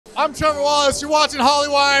I'm Trevor Wallace. You're watching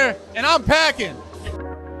Hollywire, and I'm packing.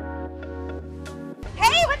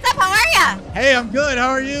 Hey, what's up? How are you? Hey, I'm good. How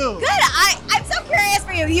are you? Good. I'm so curious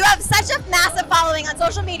for you. You have such a massive following on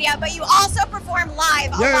social media, but you also perform live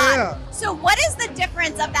a lot. Yeah. So what is the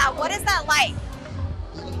difference of that? What is that like?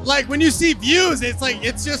 Like when you see views, it's like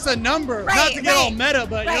it's just a number. Right, Not to get all right, meta,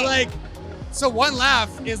 but right. you're like, so one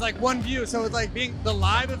laugh is like one view. So it's like being the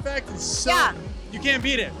live effect is so you can't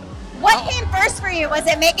beat it. What came first for you? Was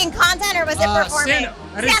it making content or was it performing? Stand-up.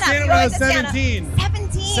 I did stand-up when I was 17.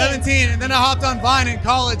 17, and then I hopped on Vine in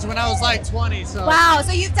college when I was like 20. So wow,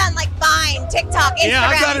 so you've done like Vine, TikTok, Instagram. Yeah,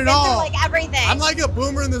 I've done it all. Like everything. I'm like a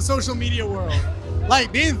boomer in the social media world.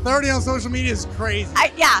 Like being 30 on social media is crazy.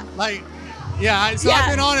 Yeah. Like, I've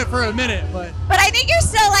been on it for a minute, but I think you're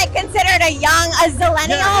still like considered a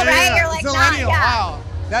zillennial, right? You're like zillennial. Wow,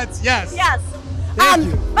 that's yes. Thank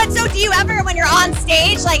you. But so do you ever, when you're on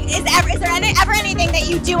stage, like, is there ever anything that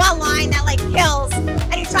you do online that like kills,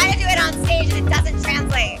 and you try to do it on stage and it doesn't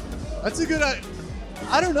translate? That's a good.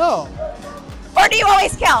 I don't know. Or do you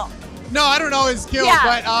always kill? No, I don't always kill,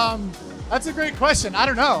 but that's a great question. I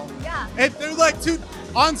don't know. Yeah. They're like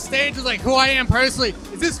on stage is like who I am personally.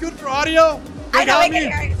 Is this good for audio? I know.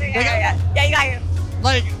 Yeah, you got you.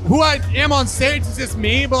 Like who I am on stage is just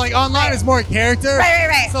me, but like online is more character.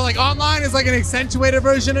 Right. So like online is like an accentuated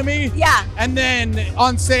version of me. Yeah. And then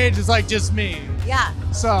on stage is like just me. Yeah.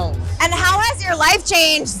 So. And how has your life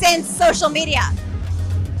changed since social media?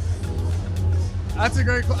 That's a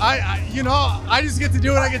great. I just get to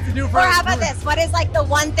do what I get to do for. Or how about this? What is like the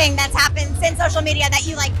one thing that's happened since social media that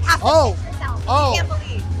you like have to fix yourself? You can't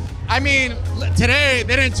believe. I mean, today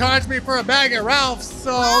they didn't charge me for a bag at Ralph's,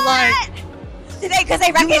 so like. Did they? Because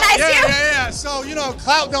they recognize you? Yeah. So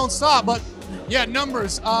clout don't stop, but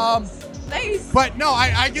numbers. Nice. But no,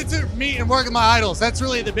 I get to meet and work with my idols. That's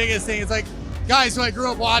really the biggest thing. It's like guys who I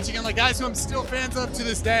grew up watching and like guys who I'm still fans of to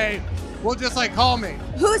this day will just like call me.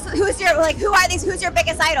 Who's your who are these? Who's your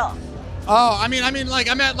biggest idol? Oh, I mean,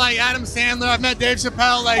 like I met like Adam Sandler. I've met Dave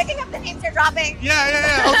Chappelle. Like picking up the names you're dropping.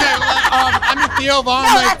 Yeah. Okay. I mean Theo Vaughn.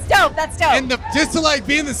 No, like, that's dope. That's dope. And just to like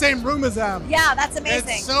be in the same room as them. Yeah, that's amazing.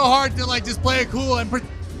 It's so hard to like just play it cool and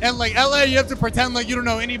like LA, you have to pretend like you don't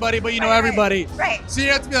know anybody, but you know everybody. Right. So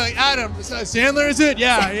you have to be like, Adam Sandler, is it?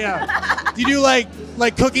 Yeah. Do you do like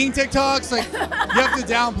cooking TikToks? Like you have to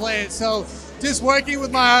downplay it. So just working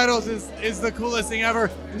with my idols is the coolest thing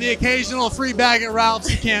ever. And the occasional free bag at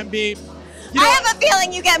Ralph's you can't beat. I have a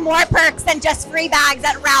feeling you get more perks than just free bags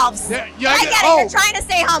at Ralph's. Yeah, I get it. You're trying to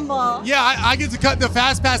stay humble. Yeah, I get to cut the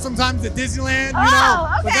fast pass sometimes at Disneyland.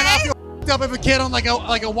 Okay. But then I feel up if a kid on like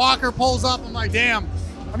a walker pulls up. I'm like, damn,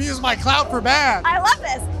 I'm using my clout for bad. I love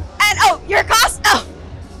this. And your costume.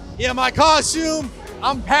 Yeah, my costume.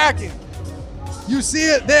 I'm packing. You see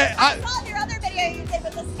it there. I saw your other video you did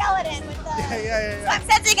with the skeleton. Yeah. So I'm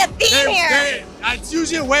sensing a theme here. It's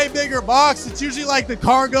usually a way bigger box. It's usually like the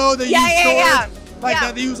cargo they use storage.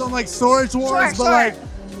 That they use on like Storage Wars. But like,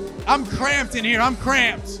 I'm cramped in here. I'm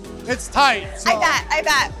cramped. It's tight. So, I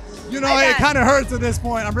bet. It kind of hurts at this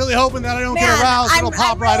point. I'm really hoping that I don't get aroused. It'll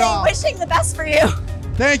pop right off. I'm wishing the best for you.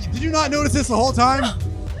 Thank you. Did you not notice this the whole time?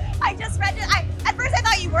 I just read it. At first I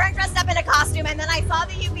thought you weren't dressed up in a costume, and then I saw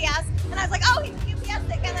the UPS, and I was like, oh, he's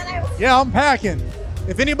UPS-ic, and then I was... Yeah, I'm packing.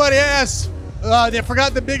 If anybody asks, they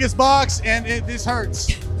forgot the biggest box, and this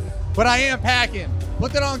hurts. But I am packing.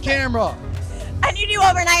 Put that on camera. And you do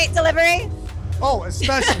overnight delivery? Oh,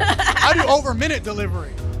 especially. I do over-minute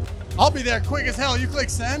delivery. I'll be there quick as hell. You click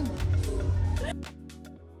send.